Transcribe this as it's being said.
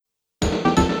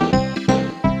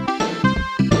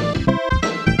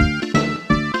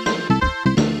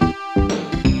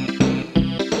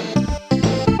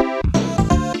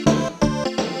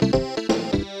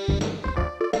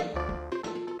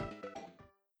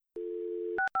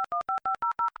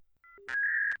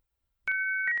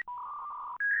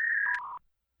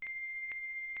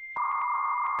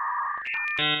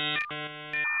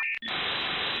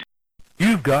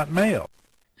You've got mail.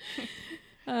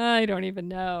 I don't even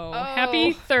know. Oh.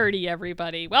 Happy 30,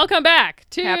 everybody. Welcome back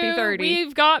to Happy 30.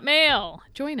 We've Got Mail.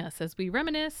 Join us as we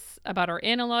reminisce about our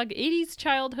analog 80s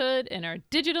childhood and our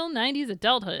digital 90s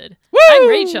adulthood. Woo! I'm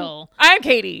Rachel. I'm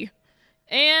Katie.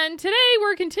 And today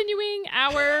we're continuing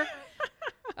our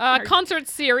concert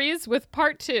series with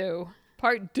part 2.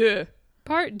 Part 2.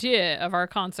 Part 2 of our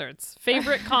concerts.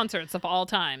 Favorite concerts of all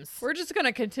times. We're just going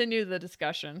to continue the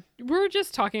discussion. We're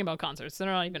just talking about concerts. They're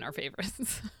not even our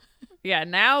favorites. Yeah,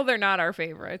 now they're not our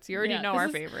favorites. You already Yeah, know this our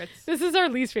is- favorites. This is our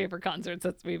least favorite concerts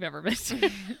that we've ever been to.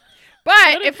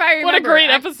 But if I remember, What a great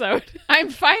episode.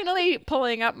 I'm finally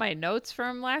pulling up my notes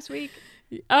from last week.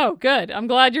 Oh, good. I'm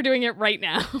glad you're doing it right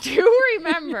now. Do you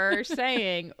remember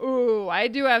saying, ooh, I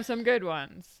do have some good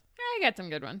ones? I got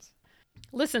some good ones.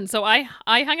 Listen, so I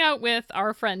hung out with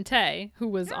our friend Tay, who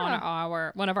was on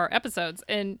Yeah. one of our episodes,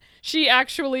 and she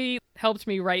actually helped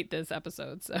me write this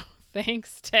episode. So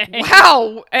thanks, Tay.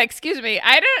 Wow. Excuse me.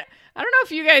 I don't know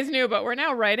if you guys knew, but we're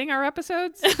now writing our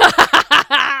episodes.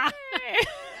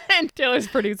 And Taylor's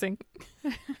producing.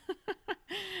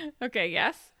 Okay,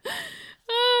 yes.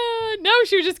 No,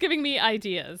 she was just giving me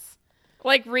ideas.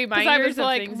 Like Because reminders I was of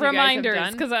like, things reminders. you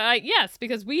guys have done?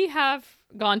 Because we have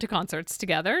gone to concerts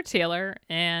together, Taylor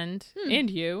and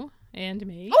you and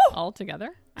me Oh! all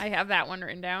together. I have that one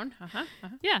written down.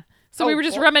 Yeah. So Oh, we were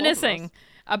just both of reminiscing us.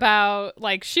 about,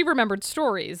 like, she remembered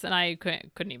stories and I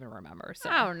couldn't even remember. So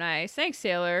Oh, nice. Thanks,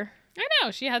 Taylor. I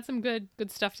know she had some good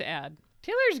stuff to add.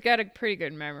 Taylor's got a pretty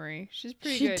good memory. She's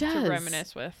pretty She good does. to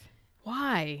reminisce with.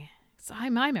 Why? 'Cause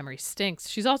my memory stinks.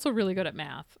 She's also really good at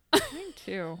math. Mine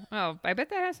too. Oh, I bet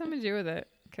that has something to do with it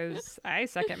because I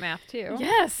suck at math too.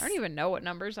 Yes. I don't even know what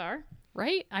numbers are.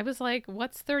 Right? I was like,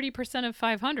 what's 30% of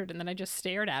 500? And then I just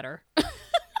stared at her.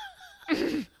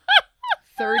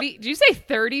 30? Did you say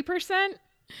 30%?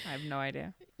 I have no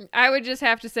idea. I would just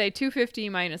have to say 250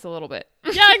 minus a little bit. Yeah,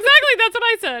 exactly. That's what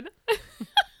I said.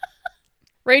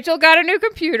 Rachel got a new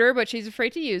computer, but she's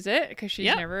afraid to use it because she's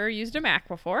Yep. never used a Mac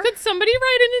before. Could somebody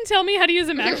write in and tell me how to use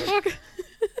a MacBook?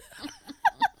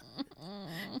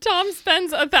 Tom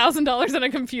spends $1,000 on a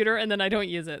computer and then I don't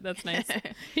use it. That's nice.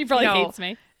 He probably No. hates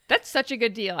me. That's such a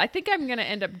good deal. I think I'm going to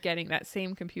end up getting that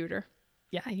same computer.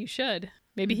 Yeah, you should.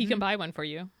 Maybe he can buy one for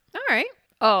you. All right.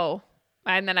 Oh,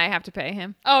 and then I have to pay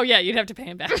him. Oh, yeah, you'd have to pay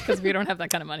him back because we don't have that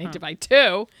kind of money to buy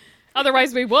two.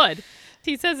 Otherwise, we would.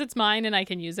 He says it's mine and I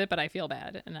can use it, but I feel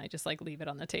bad. And I just, like, leave it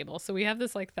on the table. So we have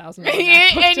this, like, $1,000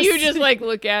 MacBook And you sit- just like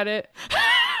look at it.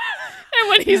 And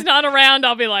when he's not around,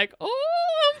 I'll be like, oh,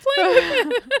 I'm playing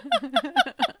with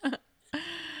it.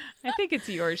 I think it's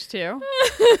yours too.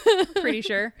 Pretty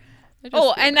sure. I just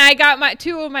Oh, feel and I got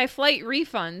two of my flight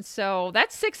refunds, so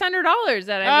that's $600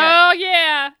 that I got. Oh,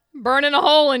 yeah. Burning a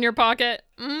hole in your pocket.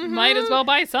 Mhm. Might as well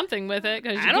buy something with it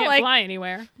because you I don't can't like- fly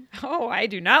anywhere. Oh, I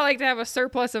do not like to have a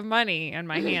surplus of money in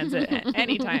my hands at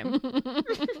any time.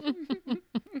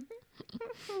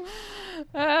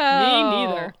 Me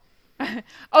neither.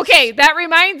 Okay, that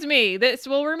reminds me. This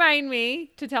will remind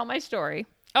me to tell my story.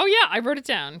 Oh, yeah, I wrote it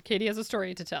down. Katie has a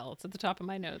story to tell. It's at the top of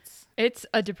my notes. It's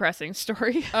a depressing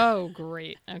story. Oh,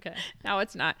 great. Okay. No,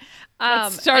 it's not.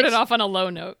 Let's start it off on a low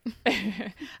note.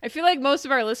 I feel like most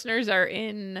of our listeners are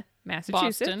in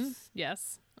Massachusetts Boston.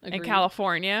 Yes. and Agreed.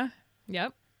 California.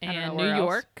 Yep. I don't know And where New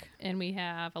else. York. And we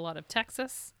have a lot of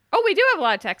Texas. Oh, we do have a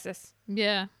lot of Texas.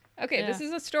 Yeah. Okay, Yeah. this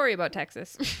is a story about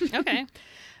Texas. Okay.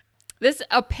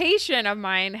 A patient of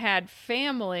mine had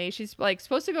family. She's like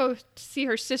supposed to go see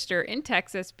her sister in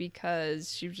Texas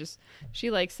because she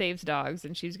like saves dogs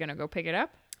and she's gonna go pick it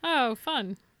up. Oh,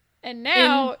 fun. And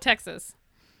now, In Texas.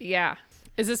 yeah.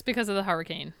 Is this because of the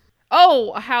hurricane?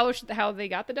 Oh, how they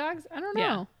got the dogs? I don't know.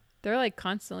 Yeah. They're like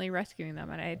constantly rescuing them,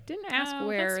 and I didn't ask Oh,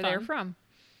 where that's they're fun. from.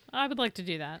 I would like to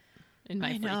do that in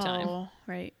my free time.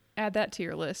 Right. Add that to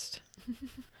your list.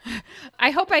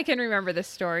 I hope I can remember this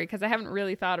story because I haven't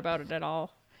really thought about it at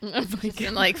all. It's It's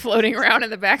been like floating around in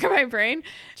the back of my brain.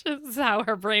 just how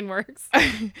her brain works.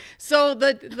 So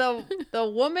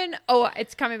the woman,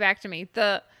 it's coming back to me.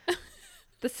 The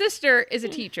sister is a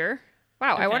teacher.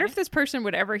 Wow, I wonder Okay. if this person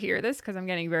would ever hear this because I'm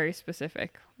getting very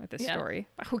specific with this Yeah. story.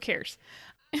 Who cares?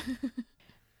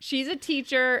 She's a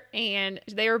teacher and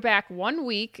they were back 1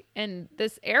 week and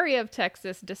this area of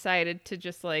Texas decided to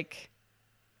just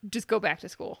go back to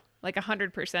school. Like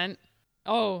 100%.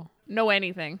 Oh, No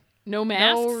anything. no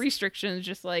masks? No restrictions,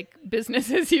 just like business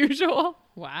as usual.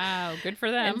 Wow, good for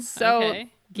them. And so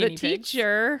okay. the Guinea pigs.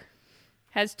 teacher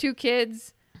has 2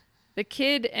 kids. The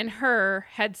kid and her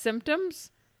had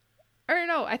symptoms. Or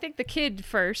no, I think the kid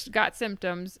first got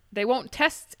symptoms. They won't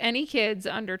test any kids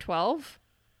under 12.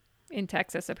 in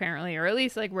Texas, apparently, or at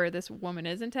least like where this woman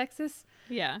is in Texas.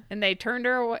 Yeah. And they turned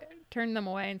them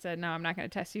away and said, no, I'm not going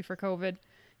to test you for COVID.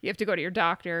 You have to go to your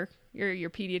doctor, your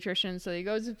pediatrician. So he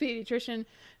goes to the pediatrician.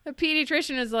 The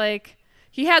pediatrician is like,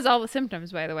 he has all the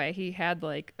symptoms, by the way. He had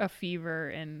like a fever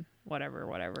and whatever,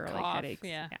 Cough, like headaches.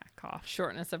 yeah. Cough.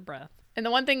 Shortness of breath. And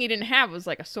the one thing he didn't have was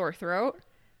like a sore throat.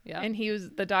 Yeah. And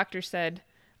the doctor said,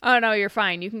 oh no, you're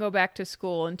fine. You can go back to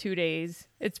school in 2 days.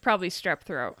 It's probably strep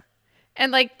throat.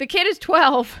 And like the kid is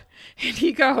 12 and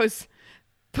he goes,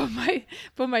 but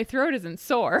my throat isn't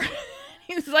sore.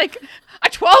 He's like a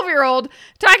 12-year-old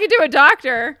talking to a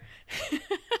doctor.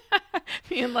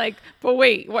 Being like, but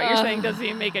wait, what you're saying doesn't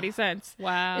even make any sense.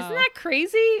 Wow. Isn't that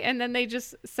crazy? And then they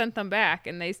just sent them back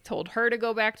and they told her to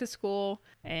go back to school.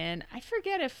 And I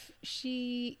forget if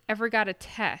she ever got a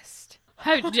test.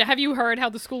 Have you heard how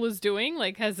the school is doing?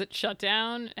 Like, has it shut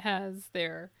down?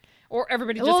 Or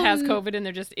everybody just has COVID and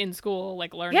they're just in school,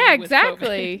 like learning? Yeah, with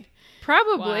exactly.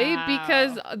 Probably Wow.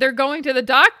 because they're going to the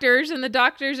doctors and the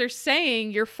doctors are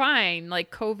saying you're fine.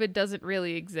 Like COVID doesn't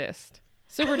really exist.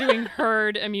 So we're doing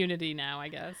herd immunity now, I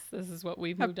guess. This is what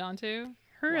we've moved on to.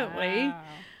 Currently. Wow.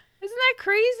 Isn't that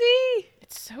crazy?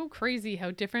 It's so crazy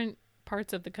how different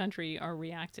parts of the country are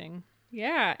reacting.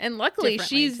 Yeah. And luckily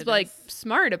Differently she's to like this.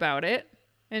 smart about it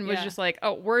and was Yeah. just like,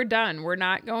 oh, we're done. We're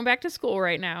not going back to school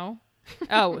right now.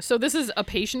 Oh, so this is a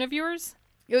patient of yours?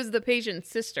 It was the patient's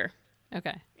sister.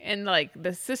 Okay. And like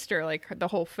the sister, like the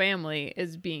whole family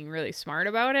is being really smart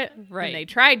about it. Right. And they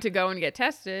tried to go and get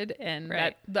tested. And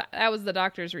Right. that was the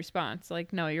doctor's response.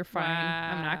 Like, no, you're fine.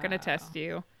 I'm not going to Wow. test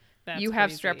you. That's You have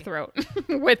crazy. strep throat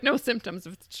with no symptoms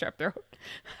of strep throat.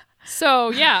 So,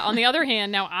 yeah, on the other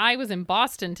hand, now I was in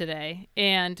Boston today,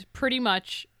 and pretty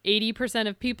much 80%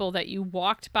 of people that you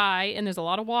walked by, and there's a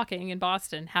lot of walking in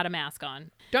Boston, had a mask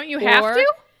on. Don't you have Or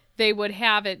to? They would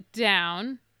have it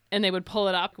down, and they would pull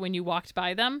it up when you walked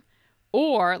by them.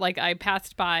 Or, like, I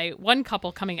passed by one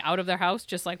couple coming out of their house,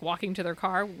 just like walking to their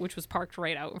car, which was parked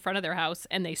right out in front of their house,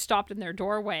 and they stopped in their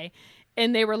doorway.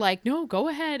 And they were like, no, go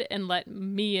ahead and let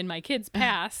me and my kids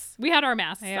pass. We had our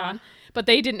masks on, but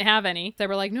they didn't have any. They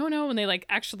were like, no. And they like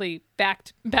actually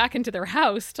backed back into their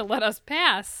house to let us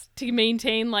pass to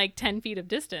maintain like 10 feet of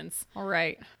distance. All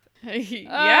right.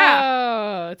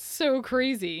 Yeah, Oh, it's so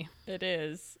crazy. it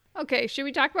is. Okay, should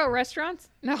we talk about restaurants?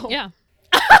 No. Yeah.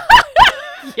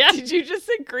 Yes. Did you just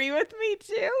agree with me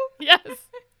too? Yes.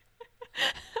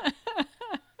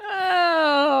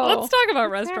 Oh. Let's talk about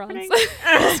restaurants.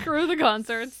 Screw the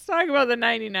concerts. Let's talk about the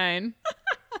 99.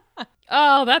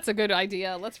 Oh, that's a good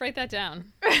idea. Let's write that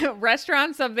down.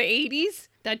 Restaurants of the 80s?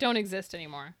 That don't exist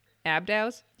anymore.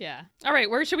 Abdows? Yeah. All right,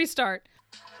 where should we start?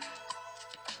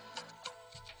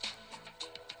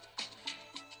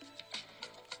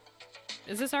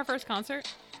 Is this our first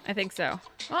concert? I think so.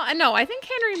 Well, no, I think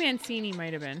Henry Mancini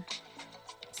might have been.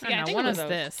 Yeah, I think one it of was those.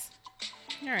 this.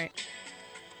 All right.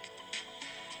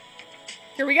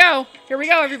 Here we go. Here we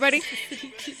go, everybody.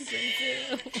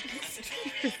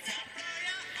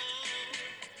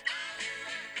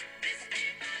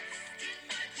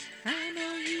 I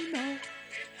know you know.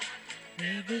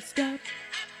 Never stop.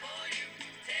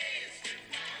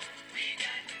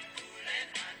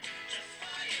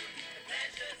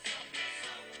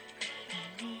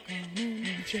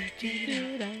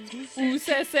 Ou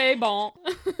c'est bon.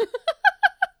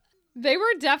 They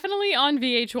were definitely on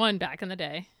VH1 back in the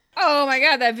day. Oh my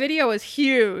God, that video was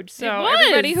huge. So It was.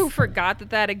 everybody who forgot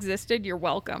that existed, you're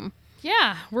welcome.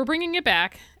 Yeah, we're bringing it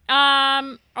back.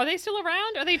 Are they still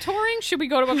around? Are they touring? Should we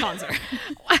go to a concert?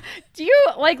 Do you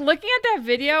like looking at that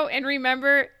video and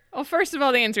remember? Well, first of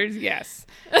all, the answer is yes.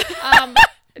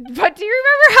 But do you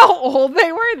remember how old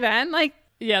they were then? Like,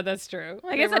 Yeah, that's true.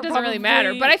 I guess that doesn't really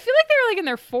matter. But I feel like they were like in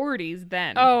their 40s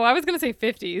then. Oh, I was going to say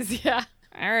 50s. Yeah.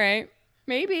 All right.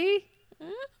 Maybe.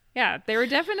 Yeah, they were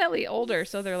definitely older,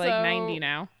 so they're like So- 90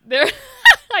 now. They're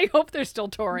I hope they're still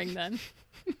touring then.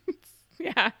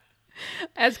 Yeah.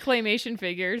 As claymation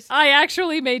figures. I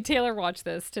actually made Taylor watch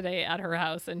this today at her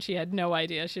house, and she had no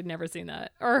idea. She'd never seen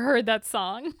that or heard that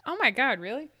song. Oh my God,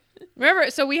 really? Remember,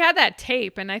 so we had that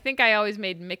tape, and I think I always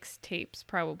made mixed tapes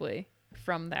probably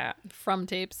from that. From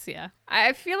tapes, yeah.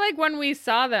 I feel like when we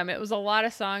saw them, it was a lot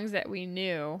of songs that we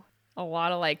knew. A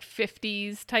lot of like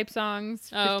 50s type songs.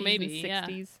 50s Oh, maybe, yeah.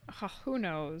 and 60s. Oh, who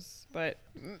knows? But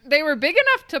they were big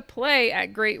enough to play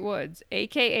at Great Woods,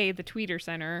 a.k.a. the Tweeter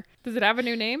Center. Does it have a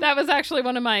new name? That was actually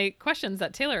one of my questions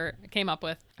that Taylor came up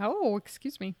with. Oh,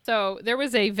 excuse me. So there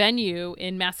was a venue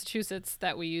in Massachusetts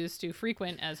that we used to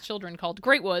frequent as children called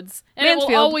Great Woods. And it will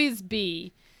Mansfield. always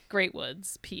be Great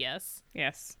Woods, P.S.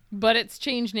 Yes. But it's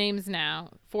changed names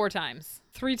now 4 times.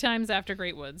 3 times after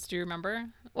Great Woods. Do you remember?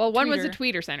 Well, one was the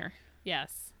Tweeter. Tweeter Center.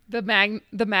 Yes. The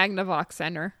Magnavox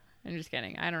Center. I'm just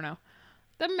kidding. I don't know.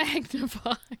 The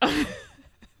Magnavox.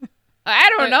 I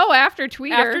don't know. After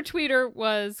Tweeter. After Tweeter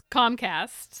was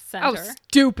Comcast Oh, Center.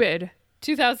 stupid.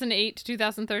 2008 to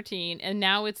 2013, and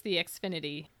now it's the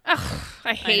Xfinity. Ugh,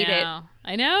 I hate it.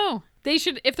 I know. They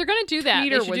should, if they're going to do that, Tweeter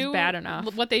they should was do bad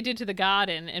enough. what they did to the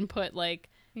Garden and put like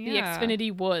the Yeah.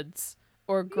 Xfinity Woods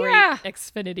or Great Yeah.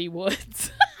 Xfinity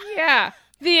Woods. Yeah.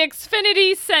 The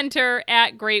Xfinity Center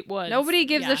at Great Woods. Nobody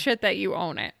gives Yeah. a shit that you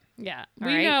own it. Yeah. All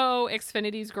We right. know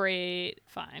Xfinity's great.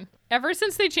 Fine. Ever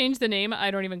since they changed the name, I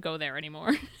don't even go there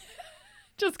anymore.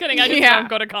 Just kidding. I just Yeah. don't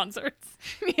go to concerts.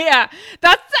 Yeah,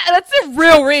 that's the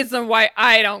real reason why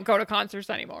I don't go to concerts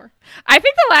anymore. I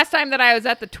think the last time that I was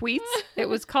at the Tweets, it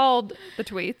was called the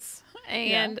Tweets,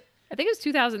 and I think it was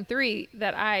 2003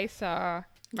 that I saw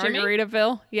Jimmy?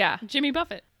 Margaritaville. Yeah, Jimmy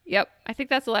Buffett. yep. I think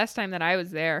that's the last time that I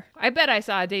was there. I bet I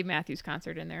saw a Dave Matthews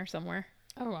concert in there somewhere.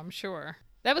 Oh, I'm sure.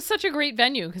 That was such a great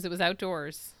venue because it was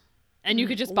outdoors. And you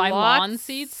could just buy Lots- lawn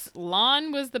seats.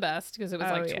 Lawn was the best because it was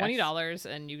Oh, like yes. $20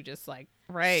 and you just like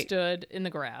Right. stood in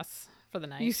the grass for the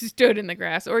night. You stood in the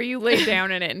grass, or you laid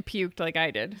down in it and puked like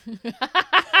I did.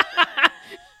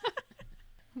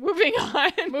 Moving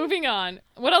on. Moving on.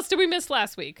 What else did we miss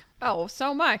last week? Oh,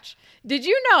 so much. Did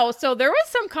you know? So there was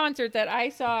some concert that I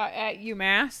saw at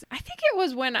UMass. I think it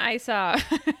was when I saw.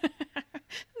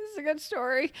 This is a good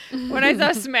story. When I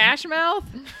saw Smash Mouth.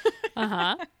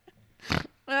 Uh-huh.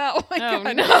 Oh my Oh,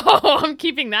 god. no. I'm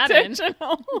keeping that in.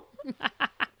 Intentional.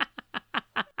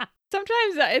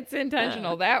 Sometimes it's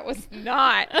intentional. That was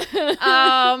not.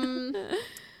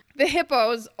 The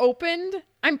Hippos opened.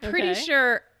 I'm pretty Okay.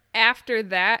 sure after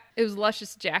that it was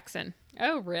Luscious Jackson.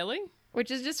 Oh, really? Which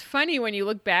is just funny when you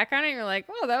look back on it. You're like,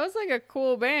 "Oh, that was like a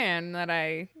cool band that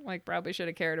I like probably should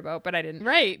have cared about, but I didn't."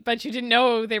 Right. But you didn't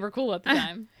know they were cool at the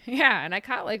time. Yeah, and I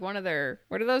caught like one of their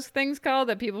what are those things called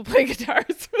that people play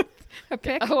guitars with? A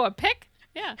pick. Oh, a pick?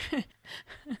 Yeah.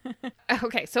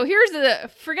 Okay, so here's the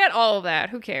forget all of that.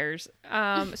 Who cares?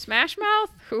 Smash Mouth,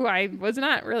 who I was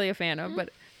not really a fan of, but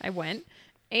I went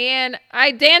and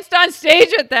I danced on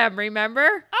stage with them.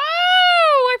 Remember?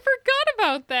 Oh, I forgot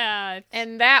about that.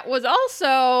 And that was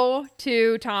also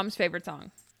to Tom's favorite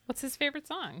song. What's his favorite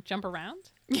song? Jump Around?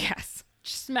 Yes.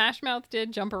 Smash Mouth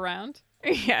did Jump Around.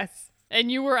 Yes.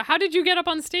 And you were, how did you get up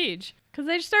on stage? Because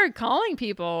they just started calling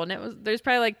people, and there's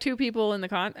probably like two people in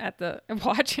the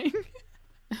watching.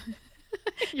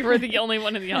 You were the only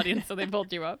one in the audience, so they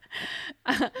pulled you up.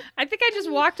 I think I just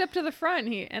walked up to the front,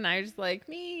 and I was like,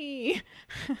 me.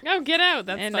 Oh, get out.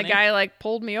 That's And funny. the guy like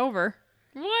pulled me over.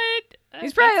 What? He's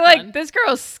That's probably like, fun. this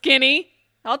girl's skinny.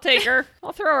 I'll take her.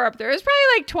 I'll throw her up there. There's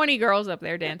probably like 20 girls up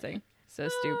there dancing. So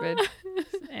stupid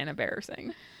and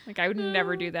embarrassing. Like I would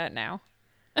never do that now.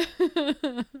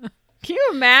 Can you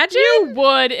imagine? You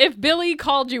would. If Billy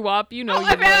called you up, you know Oh, you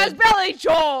if it was would. Billy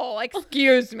Joel.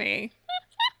 Excuse me.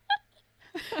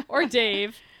 Or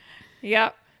Dave.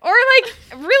 Yep. Or like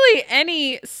really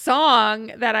any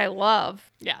song that I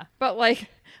love. Yeah. But like,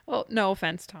 well, no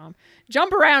offense, Tom.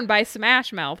 Jump Around by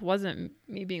Smash Mouth wasn't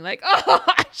me being like, oh,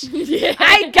 Yeah.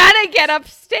 I gotta get up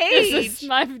This stage. is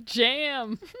my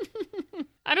jam.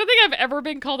 I don't think I've ever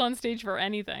been called on stage for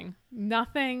anything.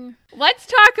 Nothing. Let's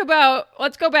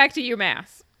go back to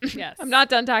UMass. Yes. I'm not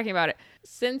done talking about it.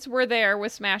 Since we're there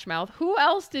with Smash Mouth, who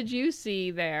else did you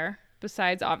see there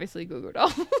besides obviously Goo Goo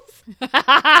Dolls?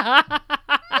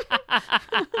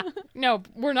 No,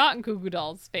 we're not Goo Goo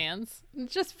Dolls fans.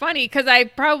 It's just funny because I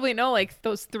probably know like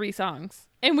those 3 songs.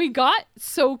 And we got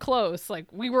so close. Like,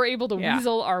 we were able to Yeah.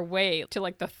 weasel our way to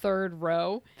like the 3rd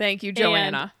row. Thank you, And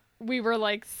Joanna. we were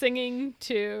like singing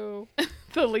to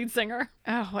the lead singer,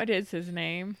 Oh, what is his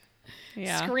name?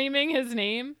 Yeah. screaming his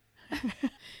name.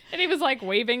 And he was like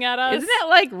waving at us. Isn't it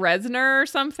like Reznor or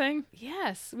something?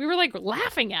 Yes. We were like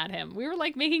laughing at him. We were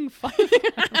like making fun of him.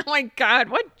 Oh my God,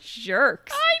 what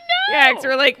jerks. I know. Yeah, because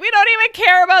we're like, we don't even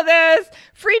care about this.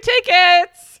 Free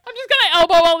tickets. I'm just going to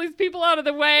elbow all these people out of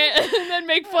the way and then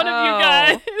make fun of you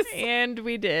guys. And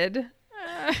we did.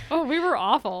 Oh, we were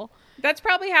awful. That's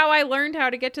probably how I learned how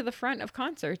to get to the front of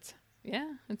concerts.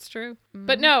 Yeah, it's true.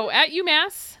 But no, at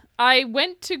UMass, I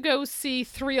went to go see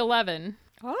 311,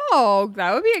 Oh,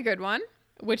 that would be a good one.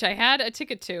 which I had a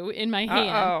ticket to in my hand.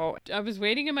 Uh-oh. I was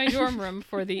waiting in my dorm room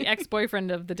for the ex-boyfriend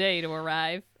of the day to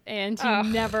arrive, and he Ugh.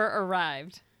 never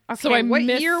arrived. Okay, So I what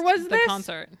missed year was the this?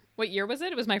 concert. What year was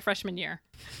it? It was my freshman year.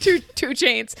 Two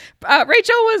Chainz.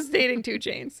 Rachel was dating 2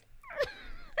 Chainz.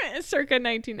 Circa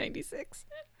 1996.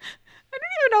 I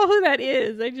don't even know who that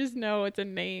is. I just know it's a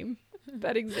name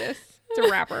that exists. It's a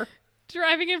rapper.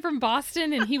 driving in from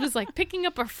Boston, and he was like picking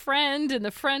up a friend, and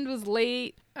the friend was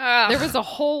late. Ugh. There was a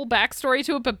whole backstory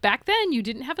to it, but back then you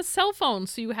didn't have a cell phone,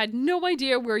 so you had no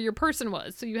idea where your person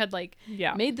was. So you had like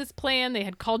Yeah. made this plan. They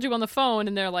had called you on the phone,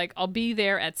 and they're like, "I'll be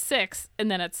there at 6,"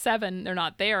 and then at 7 they're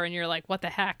not there, and you're like, "What the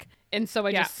heck?" And so I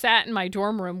Yeah. just sat in my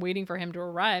dorm room waiting for him to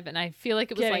arrive, and I feel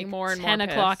like it was Getting like more and 10 more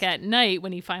o'clock pissed. at night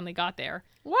when he finally got there.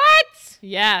 What?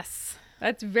 Yes.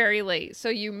 That's very late. So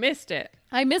you missed it.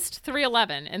 I missed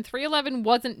 311, and 311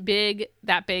 wasn't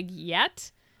that big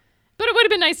yet, but it would have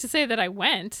been nice to say that I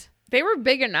went. They were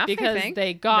big enough, I Because think,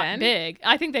 they got then. big.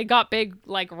 I think they got big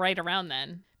like right around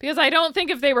then. Because I don't think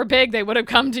if they were big, they would have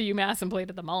come to UMass and played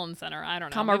at the Mullins Center. I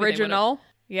don't know. Come Maybe they would've. original.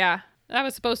 Yeah. I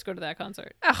was supposed to go to that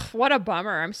concert. Ugh, what a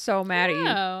bummer. I'm so mad at you.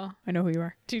 Oh, I know who you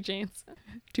are. 2 Chainz.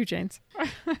 2 Chainz.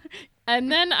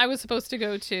 And then I was supposed to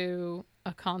go to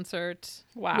a concert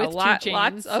Wow. with 2 Lots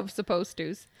Chainz, of supposed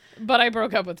tos. but I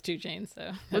broke up with 2 Chainz.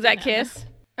 So Was that Kiss?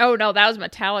 Oh, no, that was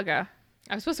Metallica.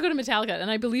 I was supposed to go to Metallica, and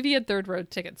I believe he had third row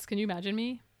tickets. Can you imagine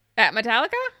me? At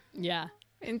Metallica? Yeah.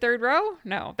 In third row?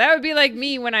 No. That would be like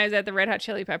me when I was at the Red Hot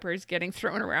Chili Peppers getting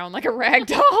thrown around like a rag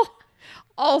doll.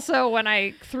 Also, when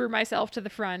I threw myself to the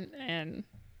front and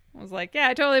was like, yeah,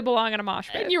 I totally belong in a mosh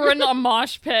pit. And you were in a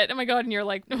mosh pit. Oh my God. And you're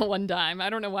like, 1 dime. I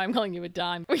don't know why I'm calling you a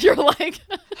dime. You're like,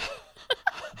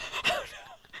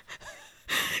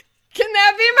 Can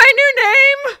that be my new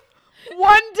name?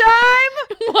 1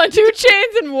 dime? 1 2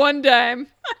 chains and 1 dime.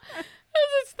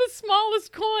 It's the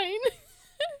smallest coin.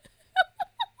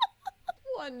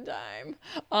 1 dime.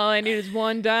 All I need is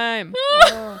 1 dime.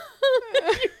 Oh,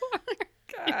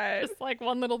 God. Just like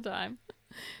 1 little dime.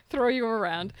 Throw you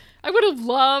around. I would have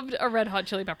loved a Red Hot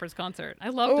Chili Peppers concert. I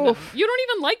loved them. Oof. You don't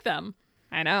even like them.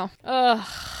 I know. Ugh.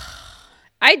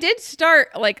 I did start,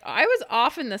 like, I was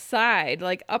off in the side,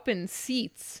 like, up in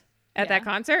seats at Yeah. that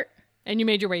concert. And you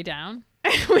made your way down?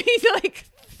 We, like,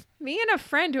 me and a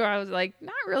friend who I was, like,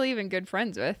 not really even good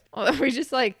friends with, we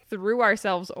just, like, threw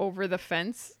ourselves over the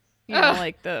fence, you know, Ugh.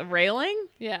 like, the railing.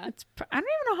 Yeah. I don't even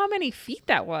know how many feet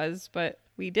that was, but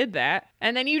we did that.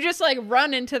 And then you just, like,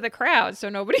 run into the crowd so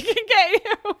nobody can get you.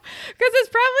 Because it's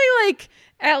probably, like,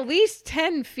 at least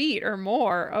 10 feet or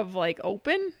more of, like,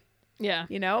 open, Yeah.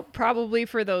 you know, probably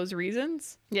for those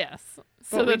reasons. Yes. But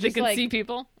So we that they just, can like, see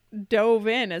people. Dove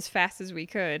in as fast as we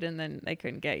could, and then they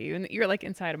couldn't get you. And you're, like,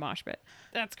 inside a mosh pit.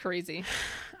 That's crazy.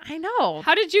 I know.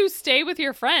 How did you stay with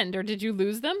your friend, or did you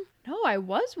lose them? No, I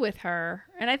was with her,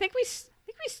 and I think we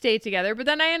stayed together. But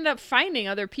then I ended up finding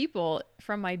other people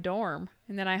from my dorm,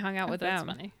 and then I hung out with That's them.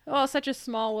 funny. Oh, such a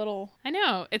small little. I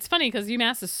know. It's funny because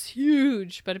UMass is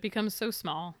huge, but it becomes so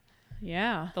small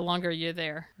Yeah. the longer you're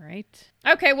there. Right.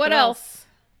 Okay. What else?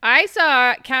 I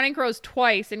saw Counting Crows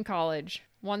twice in college.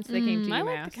 Once they came to I UMass.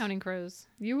 like the Counting Crows.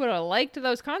 You would have liked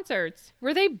those concerts.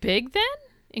 Were they big then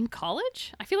in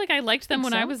college? I feel like I liked them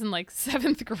when I so. was in like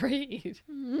 7th grade.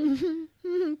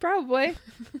 Probably.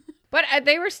 But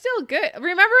they were still good.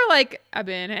 Remember, like, I've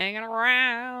been hanging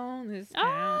around this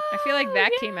town. I feel like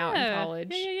that came out in yeah.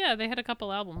 college. Yeah. They had a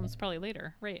couple albums probably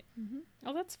later. Right.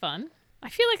 Oh, that's fun. I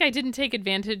feel like I didn't take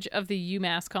advantage of the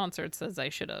UMass concerts as I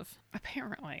should have.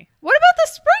 Apparently. What about the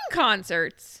spring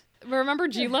concerts? Remember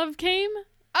G Love came?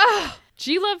 Oh,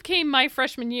 G Love came my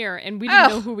freshman year, and we didn't Oh.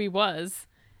 know who he was.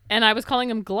 And I was calling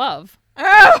him Glove.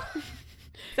 oh.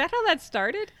 Is that how that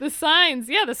started? The signs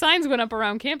went up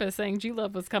around campus saying G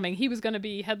Love was coming. He was going to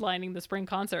be headlining the spring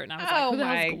concert, and I was like, Oh "Who the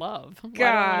my hell's Glove? Why do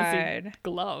I wanna see God.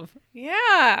 Glove,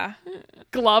 Yeah.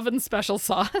 Glove and special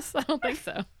sauce." I don't think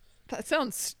so. That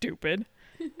sounds stupid.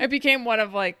 It became one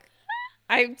of, like,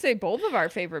 I'd say both of our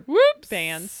favorite Whoops.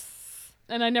 bands.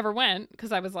 And I never went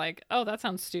because I was like, "Oh, that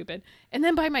sounds stupid." And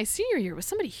then by my senior year, it was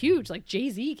somebody huge, like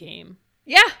Jay-Z came.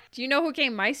 Yeah. Do you know who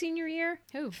came my senior year?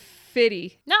 Who?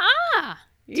 Fitty. Nah.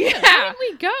 Yeah. Where did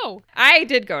we go? I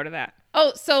did go to that.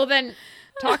 Oh, so then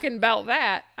talking about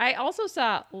that, I also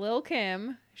saw Lil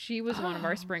Kim. She was one of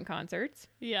our spring concerts.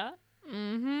 Yeah.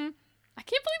 Mm-hmm. I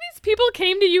can't believe these people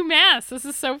came to UMass. This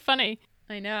is so funny.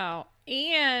 I know.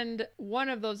 And one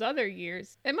of those other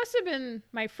years, it must have been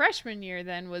my freshman year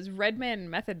then, was Redman and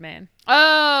Method Man.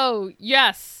 Oh,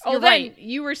 yes. Oh, You're then right.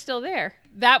 you were still there.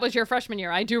 That was your freshman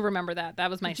year. I do remember that. That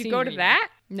was my Did you senior go to year. that?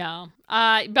 No.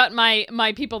 But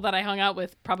my people that I hung out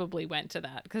with probably went to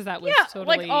that because that was Yeah,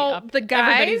 totally like all up the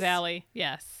everybody's guys? alley.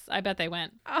 Yes, I bet they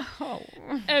went. Oh.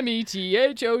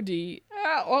 METHOD.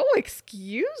 Oh,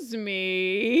 excuse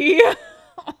me.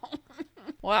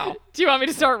 Wow. Do you want me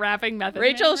to start rapping Method Man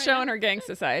Rachel's right showing her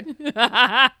gangsta side.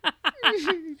 now?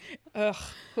 Ugh.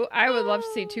 I would love to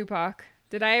see Tupac.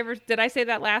 Did I say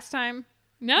that last time?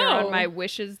 No. They're on my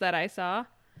wishes that I saw.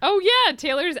 Oh, yeah.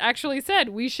 Taylor's actually said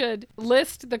we should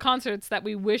list the concerts that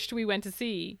we wished we went to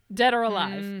see, dead or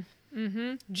alive.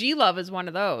 Mm-hmm. G-Love is one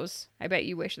of those. I bet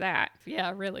you wish that.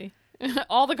 Yeah, really.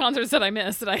 All the concerts that I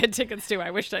missed that I had tickets to,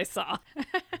 I wished I saw.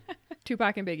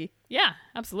 Tupac and Biggie. Yeah,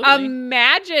 absolutely.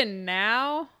 Imagine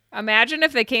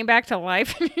if they came back to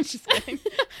life. Just kidding.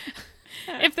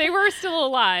 If they were still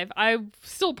alive, I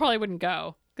still probably wouldn't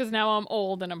go because now I'm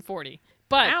old and I'm 40.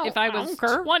 But if I was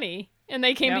 20 and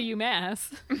they came to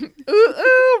UMass.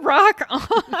 Ooh, rock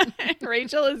on.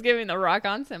 Rachel is giving the rock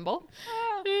on symbol.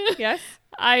 Yes.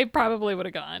 I probably would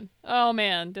have gone. Oh,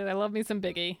 man. Did I love me some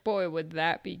Biggie? Boy, would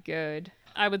that be good.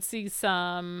 I would see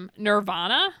some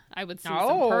Nirvana. I would see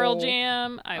some Pearl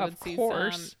Jam. I would see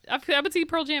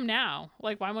Pearl Jam now.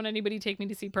 Like, why won't anybody take me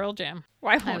to see Pearl Jam?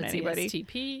 Why I won't would anybody? see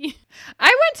STP. I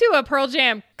went to a Pearl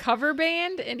Jam cover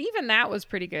band, and even that was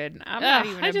pretty good. I'm not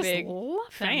even a big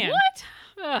fan. What?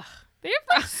 Ugh. They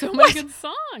have like so many good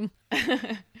songs.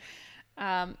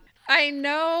 I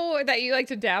know that you like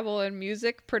to dabble in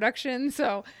music production,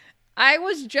 so I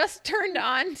was just turned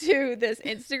on to this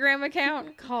Instagram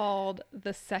account called The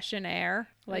Sessionaire,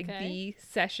 like The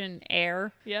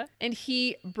Sessionaire. Yeah. And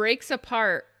he breaks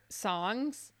apart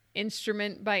songs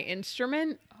instrument by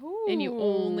instrument, and you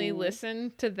only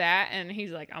listen to that, and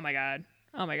he's like, oh my god,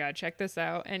 check this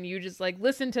out. And you just like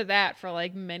listen to that for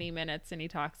like many minutes, and he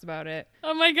talks about it.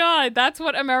 Oh my god, that's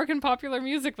what American popular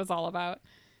music was all about.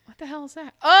 What the hell is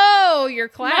that? Oh, your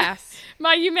class.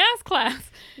 My UMass class.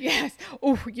 Yes.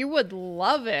 Oh, you would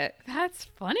love it. That's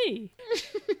funny.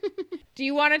 Do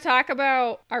you want to talk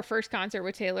about our first concert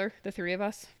with Taylor, the three of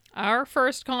us? Our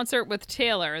first concert with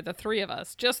Taylor, the three of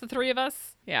us, just the three of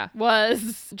us, Yeah.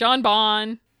 was John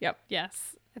Bon. Yep.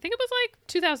 Yes. I think it was like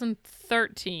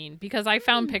 2013 because I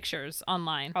found pictures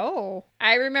online. Oh,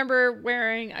 I remember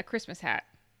wearing a Christmas hat.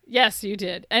 Yes, you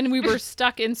did. And we were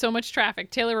stuck in so much traffic.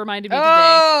 Taylor reminded me today.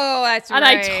 Oh, that's right. And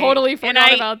I totally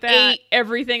forgot about that. I ate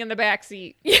everything in the back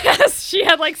seat. Yes, she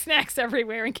had like snacks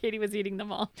everywhere and Katie was eating them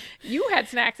all. You had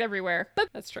snacks everywhere.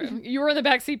 That's true. You were in the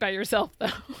back seat by yourself though.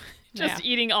 Just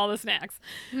Yeah. eating all the snacks.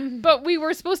 But we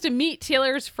were supposed to meet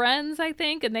Taylor's friends, I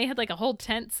think, and they had like a whole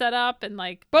tent set up and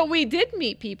like. But we did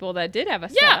meet people that did have a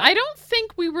Yeah, setup. I don't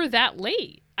think we were that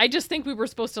late. I just think we were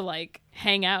supposed to like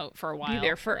hang out for a while. Be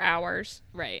there for hours.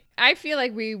 Right. I feel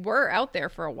like we were out there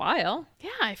for a while. Yeah,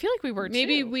 I feel like we were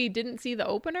Maybe too. we didn't see the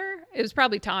opener. It was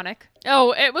probably Tonic.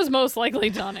 Oh, it was most likely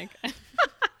Tonic.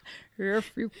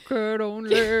 If you could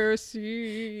only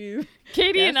see.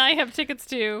 Katie Yes. and I have tickets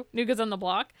to New Kids on the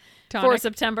Block for Tonic.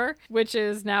 September, which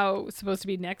is now supposed to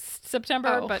be next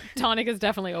September, Oh. but Tonic is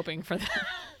definitely opening for that.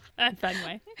 At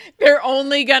Fenway. They're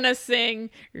only gonna sing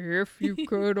 "If You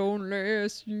Could Only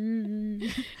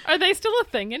See." Are they still a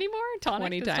thing anymore? Tonic?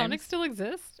 20 Does Tonic times. still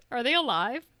exist? Are they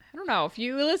alive? I don't know. If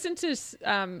you listen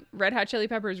to Red Hot Chili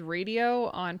Peppers radio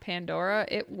on Pandora,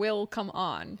 it will come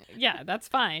on. Yeah, that's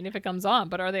fine if it comes on,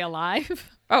 but are they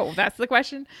alive? Oh, that's the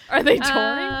question. Are they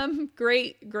touring?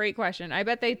 Great question. I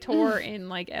bet they tour in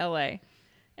like LA,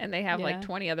 and they have Yeah. like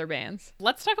 20 other bands.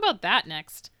 Let's talk about that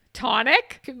next.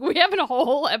 Tonic? We have a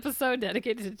whole episode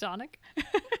dedicated to Tonic. I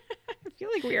feel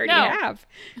like we already No. have.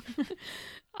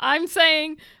 I'm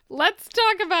saying let's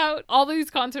talk about all these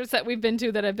concerts that we've been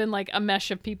to that have been like a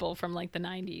mesh of people from like the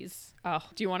 90s. Oh,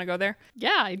 do you want to go there?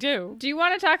 Yeah, I do. Do you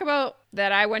want to talk about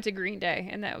that? I went to Green Day,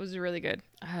 and that was really good.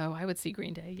 Oh, I would see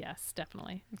Green Day. Yes,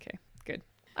 definitely. Okay, good.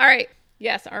 All right.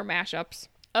 Yes, our mashups.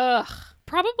 Ugh.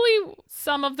 Probably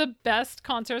some of the best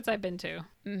concerts I've been to.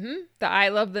 The I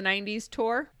Love the 90s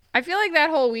tour. I feel like that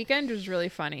whole weekend was really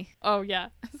funny. Oh, yeah.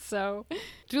 So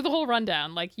do the whole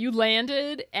rundown. Like you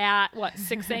landed at what,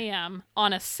 6 a.m.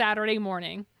 on a Saturday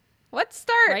morning. Let's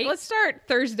start. Right? Let's start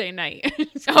Thursday night.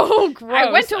 Oh, gross.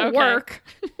 I went to Okay. work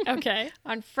Okay.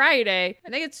 on Friday. I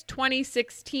think it's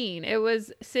 2016. It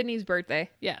was Sydney's birthday.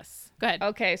 Yes. Go ahead.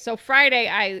 Okay, so Friday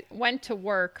I went to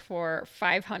work for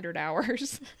 500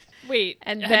 hours. Wait.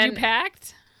 And had then- you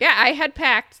packed? Yeah, I had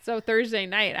packed. So Thursday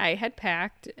night I had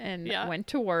packed and Yeah. went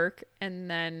to work, and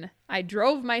then I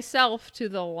drove myself to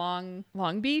the Long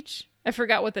Beach. I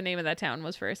forgot what the name of that town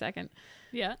was for a second.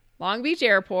 Yeah. Long Beach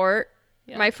Airport.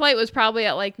 Yeah. My flight was probably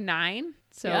at like 9.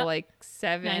 So Yeah. like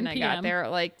 7. 9 I got p.m. there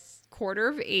at like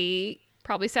 7:45.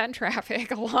 Probably sat in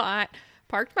traffic a lot.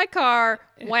 Parked my car,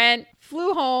 went,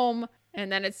 flew home,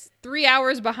 and then it's 3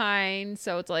 hours behind.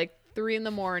 So it's like 3 in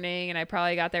the morning, and I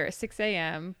probably got there at 6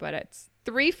 a.m. But it's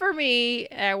 3 for me.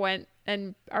 I went,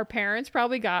 and our parents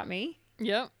probably got me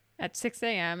Yep. at 6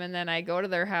 a.m. And then I go to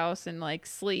their house and like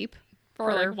sleep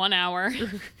For like 1 hour.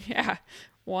 yeah,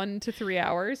 1 to 3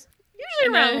 hours. Usually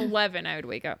And around then- 11 I would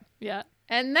wake up. Yeah.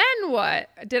 And then what?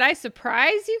 Did I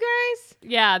surprise you guys?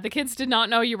 Yeah, the kids did not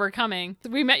know you were coming.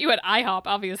 We met you at IHOP,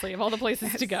 obviously, of all the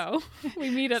places to go. We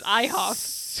meet at IHOP.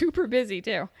 Super busy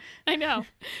too. I know.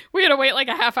 We had to wait like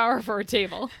a half hour for a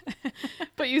table.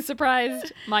 But you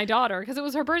surprised my daughter because it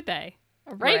was her birthday.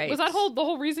 Right? Was that the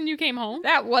whole reason you came home?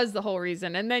 That was the whole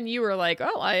reason. And then you were like,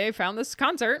 oh, I found this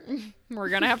concert. We're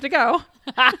going to have to go.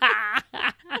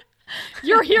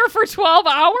 You're here for 12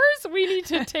 hours? We need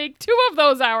to take 2 of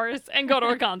those hours and go to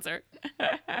a concert.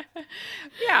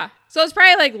 Yeah. So it's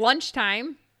probably like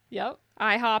lunchtime. Yep.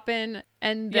 IHOpping.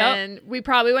 And then we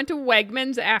probably went to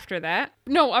Wegmans after that.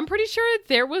 No, I'm pretty sure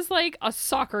there was like a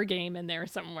soccer game in there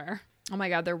somewhere. Oh my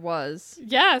God, there was.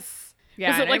 Yes.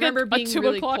 Yeah, Was it and like I remember a being 2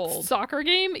 really o'clock cold. soccer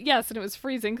game? Yes, and it was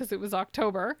freezing because it was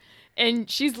October. And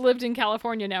she's lived in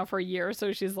California now for a year,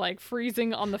 so she's like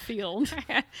freezing on the field.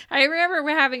 I remember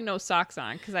having no socks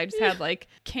on because I just had like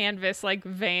canvas, like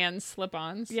Vans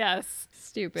slip-ons. Yes.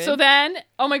 Stupid. So then,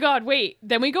 oh my God, wait.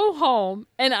 Then we go home,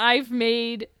 and I've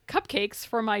made cupcakes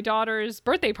for my daughter's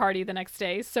birthday party the next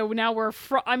day. So now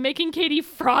I'm making Katie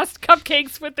frost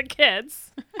cupcakes with the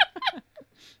kids.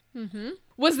 Mm-hmm.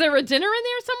 Was there a dinner in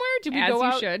there somewhere? Did we As go you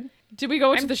out? should. Did we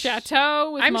go to the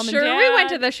chateau with I'm mom sure and dad? we went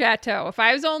to the chateau. If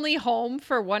I was only home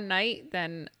for one night,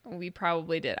 then we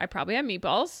probably did. I probably had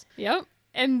meatballs. Yep.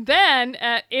 And then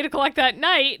at 8 o'clock that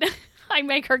night, I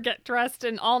make her get dressed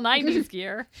in all 90s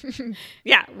gear.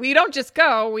 Yeah, we don't just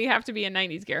go. We have to be in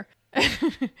 90s gear.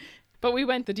 But we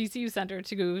went to the DCU Center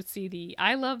to go see the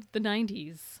I Love the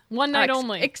 90s. One night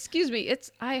only. Excuse me. It's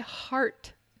I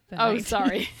Heart the 90s.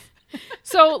 Sorry.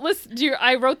 So listen,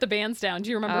 I wrote the bands down. Do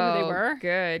you remember who they were?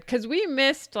 Good. Because we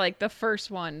missed like the first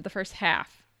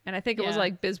half. And I think it was Yeah.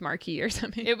 like Bismarcky or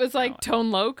something. It was like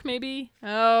Tone Loc, maybe.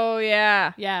 Oh,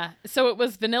 yeah. Yeah. So it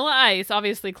was Vanilla Ice,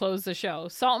 obviously closed the show.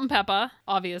 Salt and Pepper,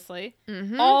 obviously.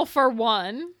 Mm-hmm. All for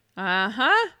One.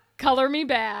 Uh-huh. Color Me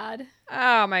Bad.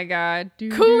 Oh, my God.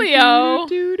 Coolio.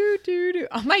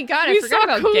 Oh, my God. I We forgot saw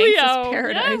about Coolio. Gangsta's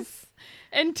Paradise. Yes.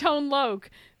 And Tone Loc.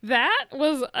 That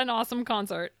was an awesome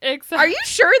concert. Except Are you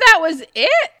sure that was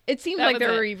it? It seemed That like was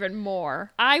there it. were even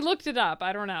more. I looked it up.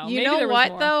 I don't know. You Maybe know there was what,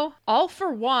 more. though? All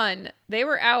for One, they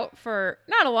were out for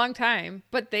not a long time,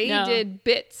 but they No. did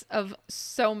bits of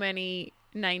so many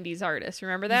 90s artists.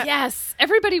 Remember that? Yes,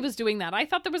 everybody was doing that. I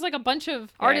thought there was like a bunch of you're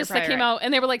artists that probably came right. out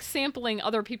and they were like sampling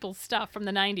other people's stuff from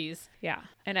the 90s. Yeah.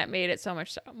 And that made it so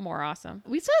much more awesome.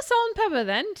 We saw Salt and Pepper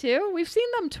then, too. We've seen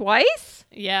them twice.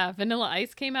 Yeah, Vanilla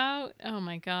Ice came out. Oh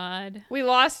my God. We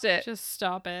lost it. Just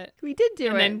stop it. We did do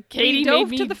And it. then Katie we dove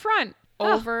made to me the front.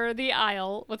 Over the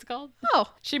aisle. What's it called?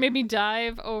 Oh. She made me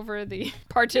dive over the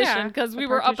partition Yeah, because the we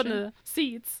were up in partition. the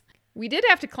seats. We did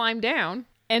have to climb down.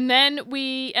 And then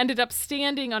we ended up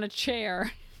standing on a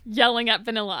chair yelling at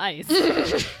Vanilla Ice.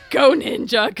 Go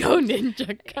Ninja, go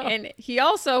Ninja, go. And he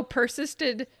also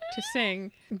persisted to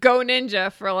sing Go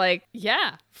Ninja for like...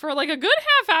 Yeah, for like a good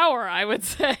half hour, I would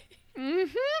say.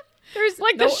 Mm-hmm. There's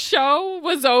like the show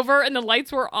was over and the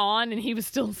lights were on and he was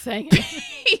still singing.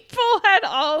 People had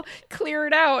all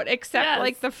cleared out except Yes.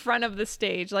 like the front of the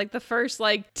stage, like the first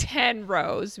like 10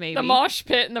 rows maybe. The mosh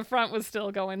pit in the front was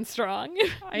still going strong,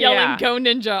 Yeah. yelling "Go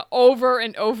Ninja" over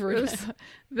and over It again. was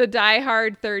the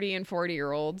diehard 30 and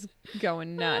 40-year-olds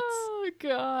going nuts. Oh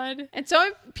God! And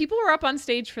so people were up on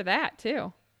stage for that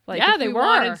too. Like Yeah, if they we were.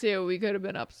 wanted to, we could have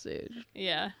been upstage.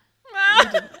 Yeah,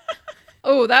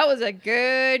 Oh, that was a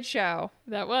good show.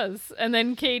 that was. And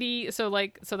then Katie, so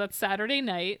that's Saturday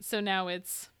night. So now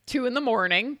it's 2 in the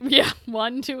morning.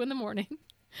 1, 2 in the morning.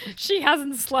 She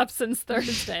hasn't slept since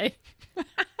Thursday.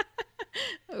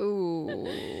 Ooh.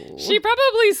 She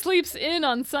probably sleeps in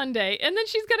on Sunday, and then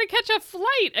she's gonna catch a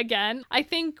flight again. I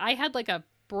think I had like a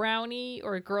brownie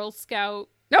or a Girl Scout.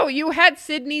 No, you had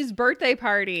Sydney's birthday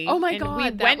party. Oh my and God, we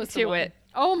that went was the to one. it.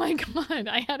 Oh my God,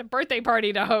 I had a birthday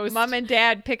party to host. Mom and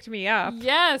Dad picked me up.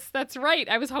 Yes, that's right.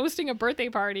 I was hosting a birthday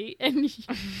party and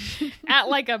at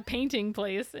like a painting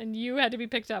place, and you had to be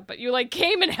picked up, but you like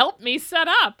came and helped me set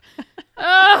up.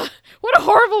 What a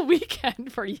horrible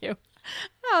weekend for you.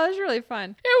 Oh, it was really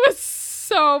fun. It was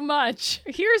so much.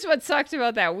 Here's what sucked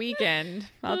about that weekend.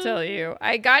 I'll tell you.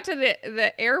 I got to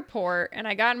the airport and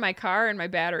I got in my car and my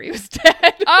battery was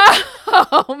dead.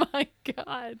 Oh my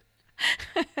God.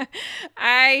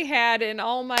 I had in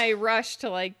all my rush to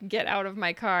like get out of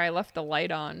my car, I left the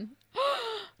light on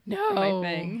No. my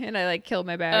thing and I like killed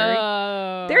my battery.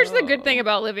 Oh. There's the good thing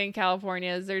about living in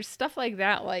California is there's stuff like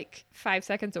that like 5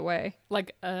 seconds away.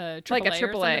 Like a AAA. Like a or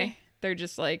something? AAA. They're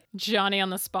just like, Johnny on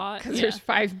the spot. because Yeah. there's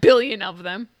 5 billion of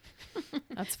them.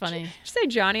 That's funny. Did you say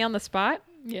Johnny on the spot?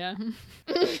 Yeah.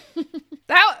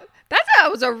 That's thought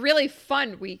it was a really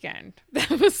fun weekend. That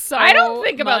was so I don't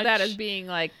think about that much- as being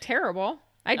like terrible.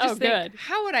 I just think, good.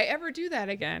 how would I ever do that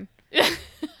again?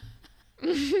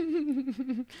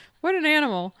 What an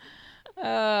animal.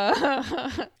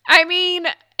 I mean,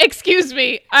 excuse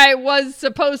me. I was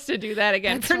supposed to do that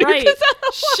again. That's for right. Nucas on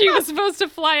the She was supposed to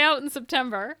fly out in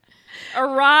September,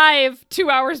 arrive 2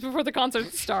 hours before the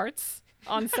concert starts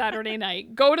on Saturday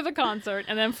night, go to the concert,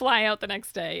 and then fly out the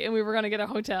next day. And we were going to get a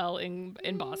hotel in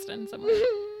Boston somewhere.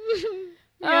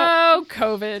 Oh,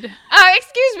 COVID.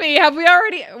 Excuse me.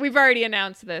 We've already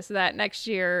announced this, that next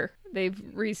year they've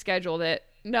rescheduled it,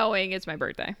 knowing it's my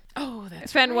birthday. Oh,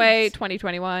 that's Fenway right.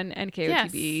 2021,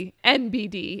 NKOTB,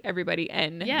 NBD, everybody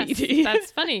NBD. Yes,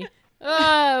 that's funny.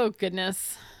 Oh,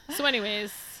 goodness. So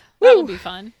anyways, that'll be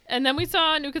fun. And then we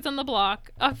saw New Kids on the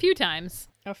Block a few times.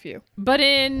 a few. But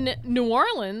in New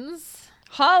Orleans,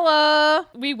 Holla!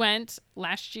 we went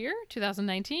last year,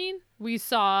 2019. We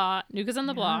saw New Kids on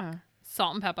the Block,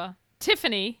 Salt and Pepper,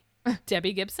 Tiffany,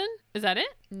 Debbie Gibson. Is that it?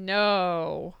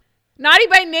 No. Naughty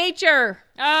by Nature.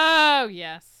 Oh,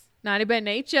 yes. Naughty by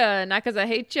Nature. Not because I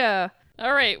hate ya.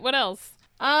 All right. What else?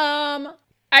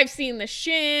 I've seen the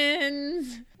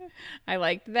Shins. I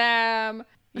liked them.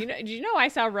 Did you know I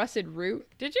saw Rusted Root?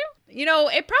 Did you?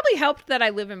 It probably helped that I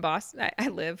live in Boston. I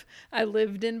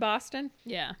lived in Boston.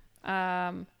 Yeah.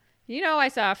 I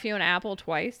saw Fiona Apple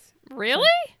twice. Really?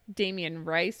 Damien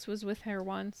Rice was with her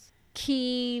once.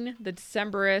 Keen, the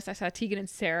Decemberists. I saw Tegan and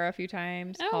Sarah a few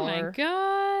times. Oh, my Holler.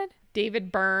 God.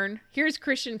 David Byrne. Here's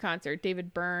Christian concert.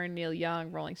 David Byrne, Neil Young,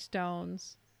 Rolling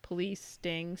Stones, Police,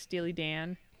 Sting, Steely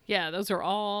Dan. Yeah, those are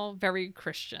all very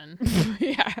Christian.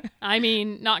 Yeah. I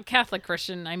mean, not Catholic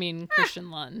Christian. I mean, Christian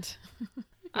Lund.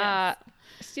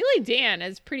 Steely Dan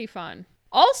is pretty fun.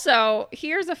 Also,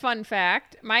 here's a fun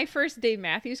fact. My first Dave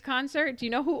Matthews concert, do you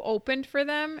know who opened for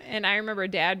them? And I remember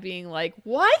Dad being like,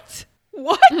 what?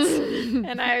 What?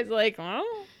 And I was like,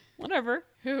 oh, whatever.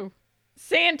 Who?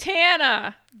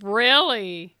 Santana.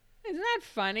 Really? Isn't that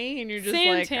funny? And you're just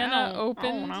Santana like,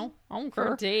 opened I don't For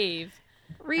care. Dave.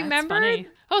 That's Remember? funny.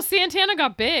 Oh, Santana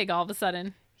got big all of a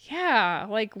sudden. Yeah,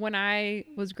 like when I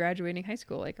was graduating high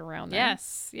school, like around then.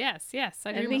 Yes. I do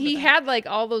And remember he that. had like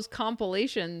all those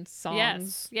compilation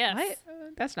songs. Yes. What?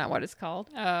 That's not what it's called.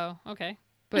 Oh, okay.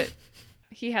 But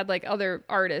he had like other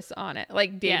artists on it.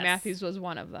 Like Dave Yes. Matthews was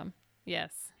one of them.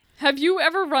 Yes. Have you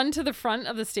ever run to the front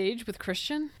of the stage with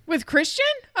Christian? With Christian?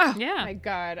 Oh Yeah. my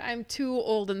God. I'm too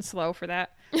old and slow for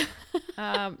that.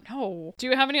 No. Do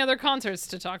you have any other concerts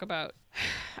to talk about?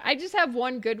 I just have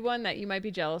one good one that you might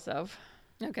be jealous of.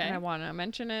 Okay. And I want to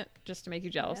mention it just to make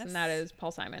you jealous. And that Yes. is Paul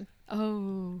Simon.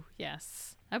 Oh,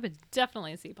 yes. I would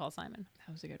definitely see Paul Simon.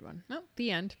 That was a good one. No,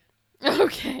 the end.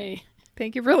 Okay.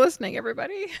 Thank you for listening,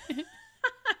 everybody.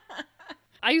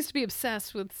 I used to be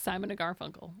obsessed with Simon and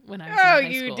Garfunkel when I was Oh, in high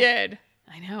you school. did.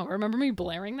 I know. Remember me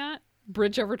blaring that?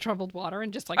 Bridge Over Troubled Water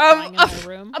and just like crying in my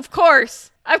room? Of course.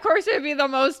 Of course it would be the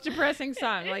most depressing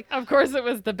song. Like, Of course it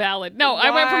was the ballad. No, I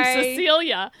went from Why?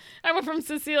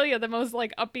 Cecilia. The most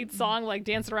like upbeat song, like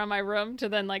dancing around my room, to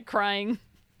then like crying,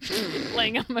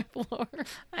 laying on my floor.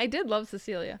 I did love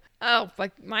Cecilia. Oh,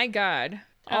 like, my God.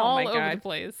 All oh, my over God. the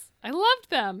place. I loved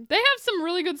them. They have some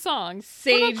really good songs.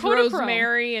 Sage, What about Kodachrome?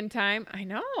 Rosemary, and Thyme. I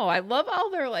know. I love all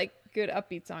their, like, good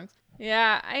upbeat songs.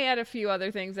 Yeah, I had a few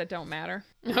other things that don't matter.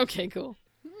 Okay, cool.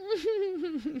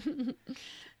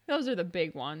 Those are the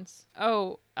big ones.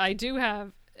 Oh, I do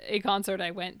have a concert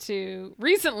I went to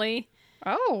recently.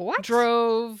 Oh, what?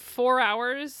 Drove 4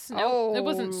 hours. No, it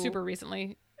wasn't Oh. super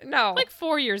recently. No. Like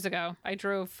 4 years ago, I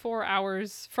drove 4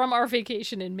 hours from our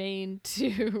vacation in Maine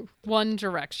to One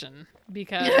Direction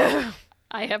because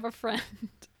I have a friend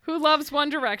who loves One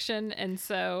Direction, and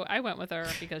so I went with her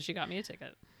because she got me a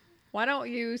ticket. Why don't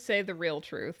you say the real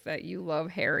truth that you love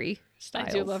Harry Styles?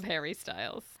 I do love Harry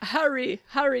Styles. Harry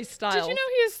Styles. Did you know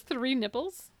he has 3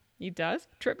 nipples? He does?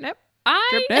 Trip nip?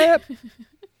 I Trip nip.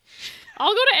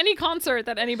 I'll go to any concert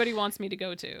that anybody wants me to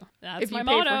go to. That's If my you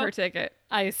pay motto. for her ticket.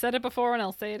 I said it before and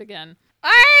I'll say it again.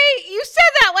 You said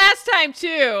that last time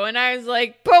too, and I was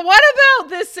like, but what about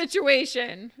this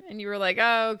situation? And you were like,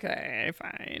 okay,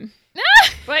 fine.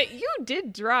 But you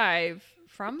did drive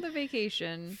from the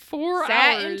vacation, 4 sat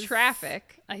hours in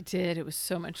traffic. I did. It was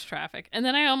so much traffic. And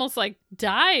then I almost like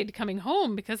died coming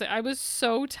home because I was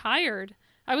so tired.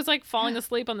 I was like falling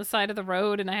asleep on the side of the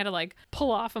road and I had to like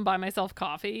pull off and buy myself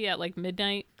coffee at like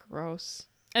midnight. Gross.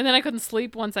 And then I couldn't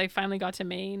sleep once I finally got to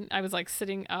Maine. I was like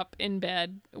sitting up in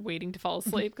bed waiting to fall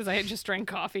asleep because I had just drank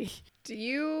coffee.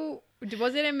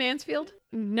 Was it in Mansfield?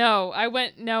 No, I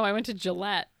went to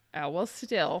Gillette. Oh, well,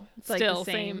 still. It's Still like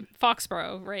the same.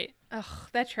 Foxborough, right. Ugh,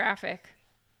 that traffic.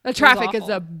 The was traffic is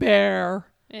awful. a bear.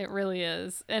 It really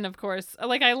is. And of course,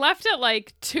 like I left at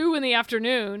like 2 in the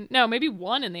afternoon. No, maybe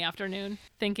 1 in the afternoon,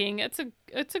 thinking it's a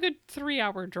good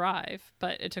 3-hour drive,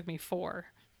 but it took me 4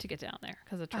 to get down there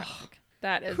because of traffic.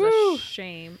 That is Whew. a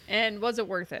shame. And was it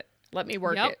worth it? Let me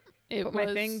work Yep, it. it Put my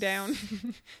was- thing down.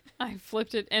 I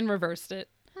flipped it and reversed it.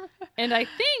 And I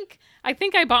think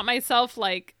I bought myself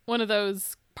like one of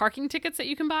those parking tickets that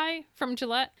you can buy from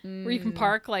Gillette where you can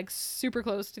park like super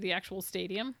close to the actual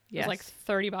stadium. Yes. It's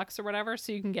like $30 or whatever,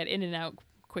 so you can get in and out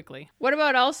quickly. What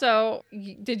about also,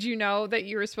 did you know that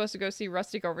you were supposed to go see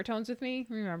Rustic Overtones with me?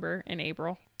 Remember, in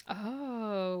April.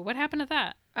 Oh, what happened to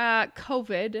that?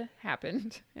 COVID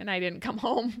happened and I didn't come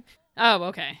home. Oh,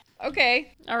 okay.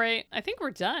 Okay. All right. I think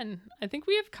we're done. I think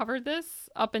we have covered this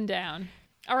up and down.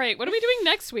 All right. What are we doing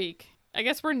next week? I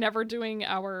guess we're never doing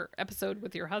our episode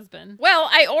with your husband. Well,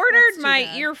 I That's ordered too my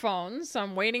bad. earphones, so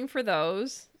I'm waiting for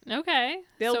those. Okay.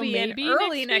 They'll So be in maybe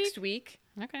early next week.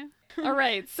 Okay. All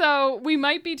right. So we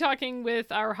might be talking with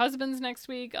our husbands next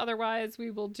week. Otherwise,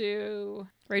 we will do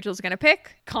Rachel's going to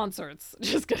pick. concerts.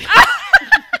 Just kidding.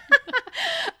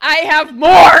 I have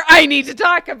more I need to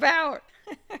talk about.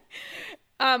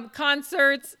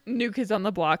 Concerts, New Kids on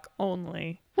the Block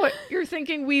only. What, you're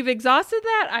thinking we've exhausted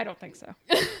that? I don't think so.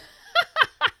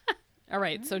 All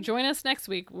right. So join us next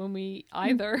week when we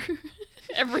either,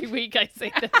 every week I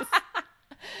say this.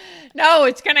 No,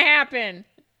 it's going to happen.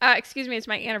 Excuse me, it's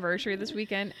my anniversary this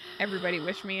weekend. Everybody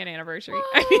wish me an anniversary.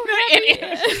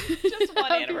 Just one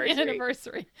Happy anniversary.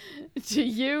 anniversary to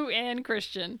you and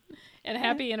Christian. And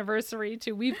happy anniversary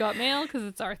to We've Got Mail because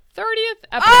it's our 30th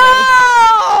episode.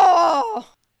 Oh!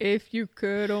 If you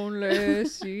could only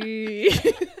see.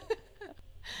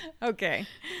 Okay.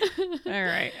 All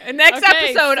right. Next Okay,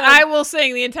 episode, so- I will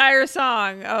sing the entire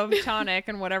song of Tonic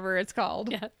and whatever it's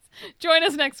called. Yes. Join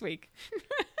us next week.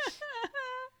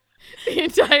 The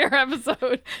entire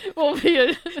episode will be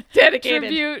a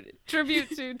Dedicated. tribute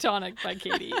to Tonic by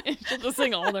Katie. And she'll just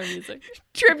sing all their music.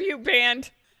 Tribute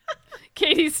band.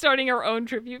 Katie's starting her own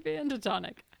tribute band to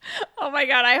Tonic. Oh my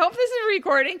God. I hope this is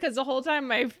recording because the whole time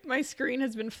my screen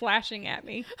has been flashing at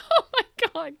me. Oh my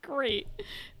God, great.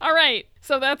 All right,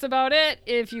 so that's about it.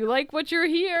 If you like what you're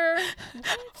here,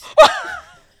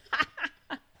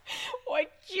 What?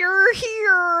 You're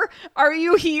here. Are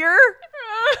you here?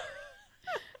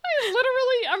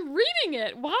 I'm reading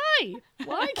it. Why?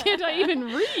 Why can't I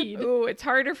even read? Ooh, it's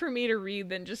harder for me to read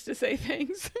than just to say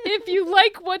things. If you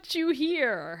like what you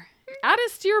hear, add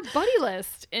us to your buddy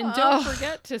list. And don't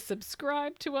forget to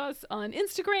subscribe to us on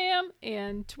Instagram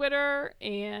and Twitter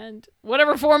and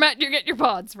whatever format you get your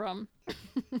pods from.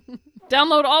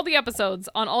 Download all the episodes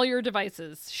on all your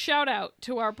devices. Shout out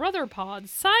to our brother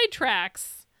pods,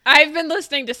 Sidetracks. I've been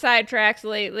listening to Sidetracks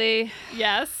lately.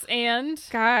 Yes, and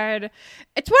God,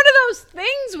 it's one of those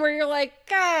things where you're like,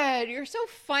 God, you're so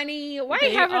funny. Why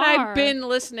They haven't I are. been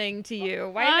listening to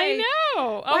you? Why I did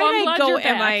know. Why I'm did I glad go you're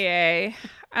back. MIA?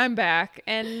 I'm back,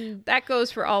 and that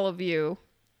goes for all of you.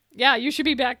 Yeah, you should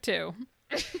be back too.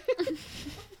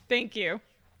 Thank you.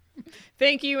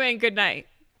 Thank you, and good night.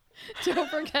 Don't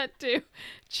forget to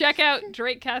check out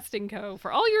Drake Casting Co.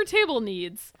 for all your table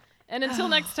needs. And until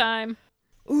next time.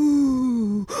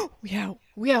 Ooh, we out,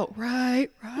 right.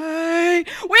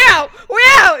 We out.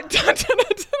 Dun, dun, dun,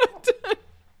 dun, dun.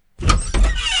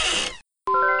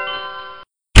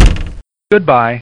 Goodbye.